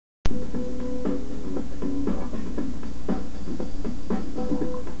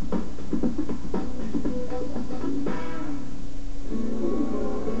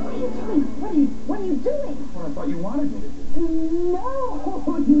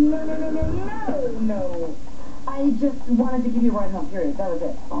No. I just wanted to give you a ride home, period. That was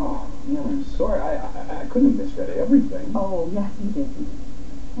it. Oh, man, I'm sorry. I couldn't have misread everything. Oh, yes, you did.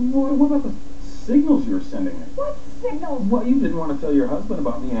 What about the signals you were sending me? What signals? Well, you didn't want to tell your husband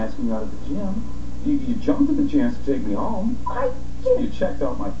about me asking you out at the gym. You jumped at the chance to take me home. I did. You checked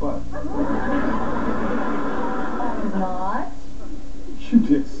out my butt. I'm not. You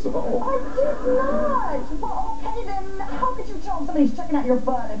did so. I did not. Well, okay, then how could you tell somebody's checking out your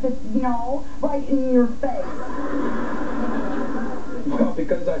butt if it's, right in your face? Well,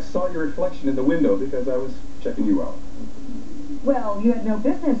 because I saw your reflection in the window because I was checking you out. Well, you had no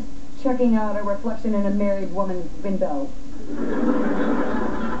business checking out a reflection in a married woman's window.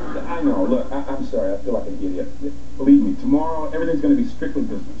 I know. Look, I'm sorry. I feel like an idiot. Believe me, tomorrow everything's going to be strictly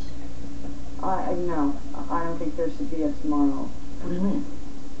business. No. I don't think there should be a tomorrow. What do you mean?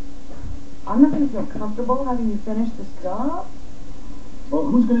 I'm not going to feel comfortable having you finish this job. Well,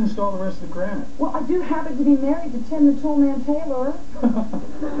 who's going to install the rest of the granite? Well, I do happen to be married to Tim the Toolman Taylor.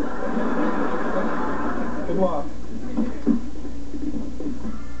 Good luck.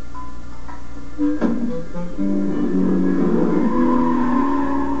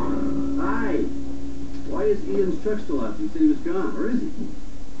 Hi. Why is Ian's truck still out? You said he was gone. Where is he?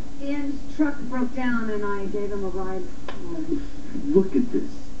 Ian's truck broke down and I gave him a ride home. Look at this.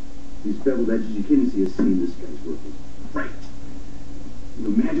 These beveled edges, you can't even see a seam. This guy's working. Right. You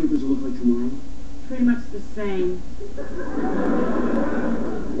imagine what this will look like tomorrow? Pretty much the same.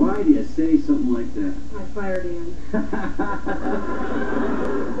 Why do you say something like that? I fired Ian.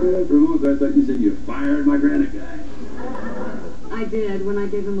 For a moment, I thought you said you fired my granite guy. I did. When I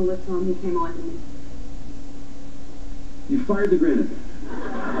gave him a lift home, he came on to me. You fired the granite guy.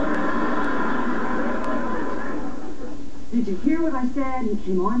 Did you hear what I said? He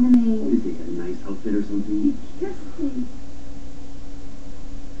came on to me. Did he have a nice outfit or something? He kissed me.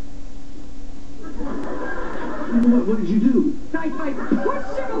 What did you do? I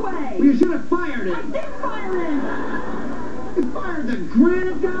pushed him away. Well, you should have fired him. I did fire him. You fired the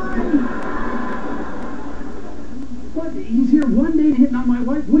granite guy? What? He's here one day hitting on my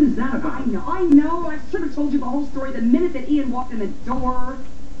wife? What is that about? I know. I should have told you the whole story the minute that Ian walked in the door.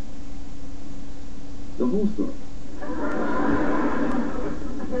 The whole story?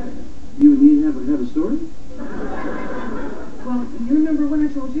 You and Ian have a story? Well, you remember when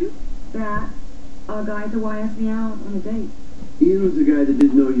I told you that a guy at the Y asked me out on a date? Ian was the guy that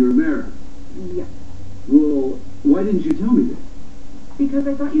didn't know you were married. Yeah. Well, why didn't you tell me that? Because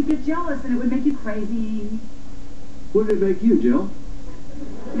I thought you'd get jealous and it would make you crazy. What did it make you, Jill?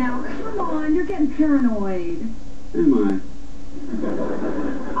 Now, come on, you're getting paranoid. Am I?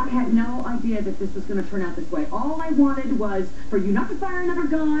 I had no idea that this was going to turn out this way. All I wanted was for you not to fire another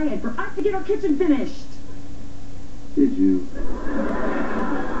guy and for us to get our kitchen finished. Did you?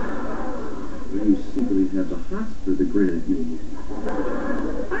 You secretly have the hots for the granite man.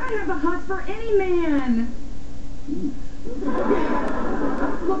 I don't have the hots for any man.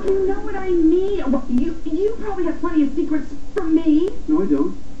 Look, you know what I mean. Well, you probably have plenty of secrets from me. No, I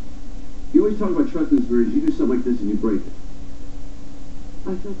don't. You always talk about trust conspiracies. You do something like this and you break it.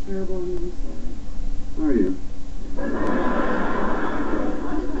 I feel terrible and I'm sorry. Are you?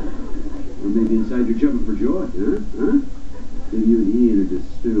 Or maybe inside you're jumping for joy, huh? Maybe you and Ian are just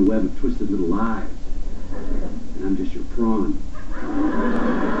spinning a web of twisted little lies. And I'm just your prawn.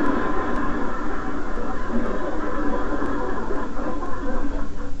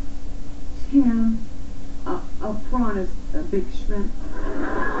 Yeah. A prawn is a big shrimp.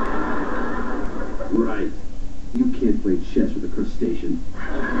 Right. You can't play chess with a crustacean.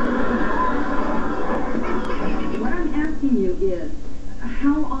 What I'm asking you is,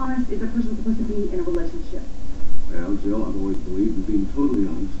 how honest is a person supposed to be in a relationship? Well, Jill, I've always believed in being totally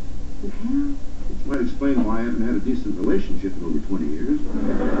honest. You have? Which might explain why I haven't had a decent relationship in over 20 years.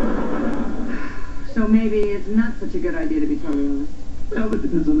 So maybe it's not such a good idea to be totally honest. Well, it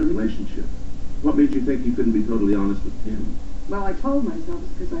depends on the relationship. What made you think you couldn't be totally honest with him? Well, I told myself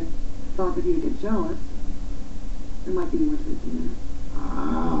it's because I thought that he'd get jealous. There might be more to it than that.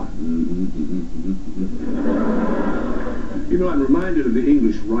 Ah. You know, I'm reminded of the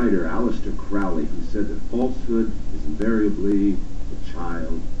English writer Aleister Crowley, who said that falsehood is invariably the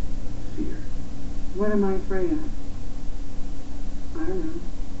child of fear. What am I afraid of? I don't know.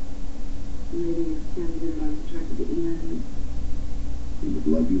 Maybe it's him that I was attracted to Ian. He would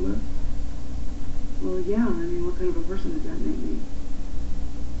love you less? Well, yeah. I mean, what kind of a person does that make me?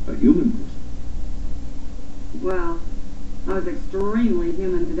 A human person. Well, I was extremely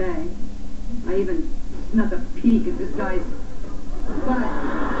human today. I even snuck a peek at this guy's butt.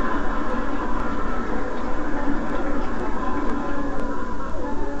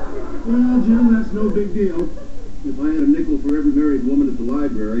 Well, Jim, that's no big deal. If I had a nickel for every married woman at the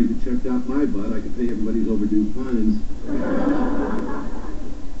library who checked out my butt, I could pay everybody's overdue fines.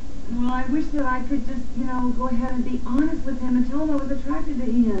 Well, I wish that I could just, go ahead and be honest with him and tell him I was attracted to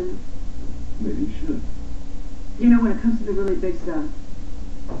Ian. Maybe you should. When it comes to the really big stuff,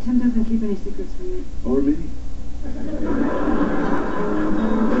 Tim doesn't keep any secrets from me. Or me.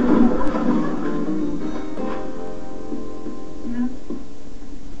 Yeah.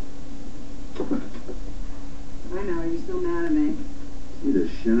 I know, you're still mad at me. See the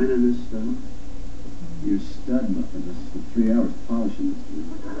shine on this stuff? You're stud muffin. This is for 3 hours polishing this thing.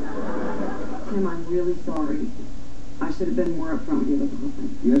 Tim, I'm really sorry. I should have been more upfront with you about the whole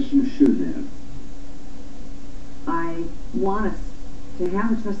thing. Yes, you should have. I want us to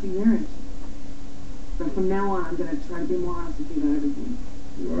have a trusting marriage. But from now on, I'm going to try to be more honest with you about everything.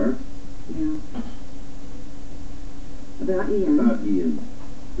 You are? Yeah. About Ian. About Ian.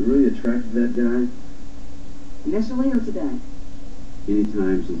 You're really attracted to that guy? Initially or today? Any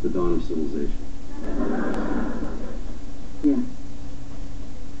time since the dawn of civilization. Yeah.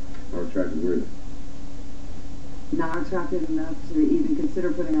 How attracted were you? Not attractive enough to even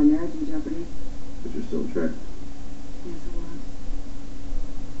consider putting our marriage in jeopardy. But you're still attracted. Yes, I was.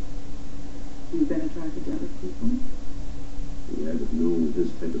 You've been attracted to other people? Yeah, but no one with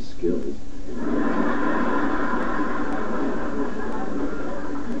his type of skills.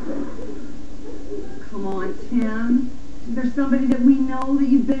 Come on, Tim. Is there somebody that we know that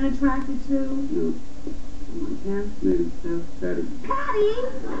you've been attracted to? No. Come on, Tim. Maybe. No. Patty. Patty!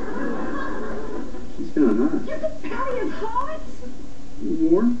 She's kind of hot. You think Patty is hot?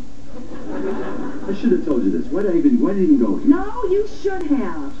 More? I should have told you this. Why did I even go here? No, you should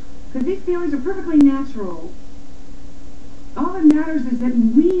have. Because these feelings are perfectly natural. All that matters is that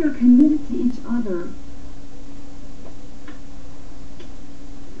we are committed to each other.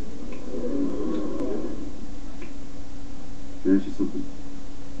 Can I ask you something?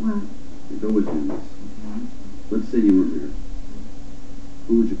 What? Go with me on this. Let's say you weren't here.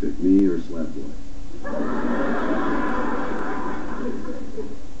 Who would you pick, me or a slab boy?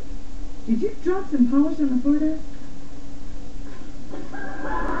 Did you drop some polish on the floor there?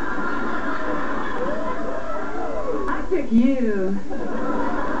 I pick you.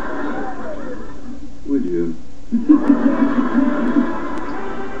 Would you?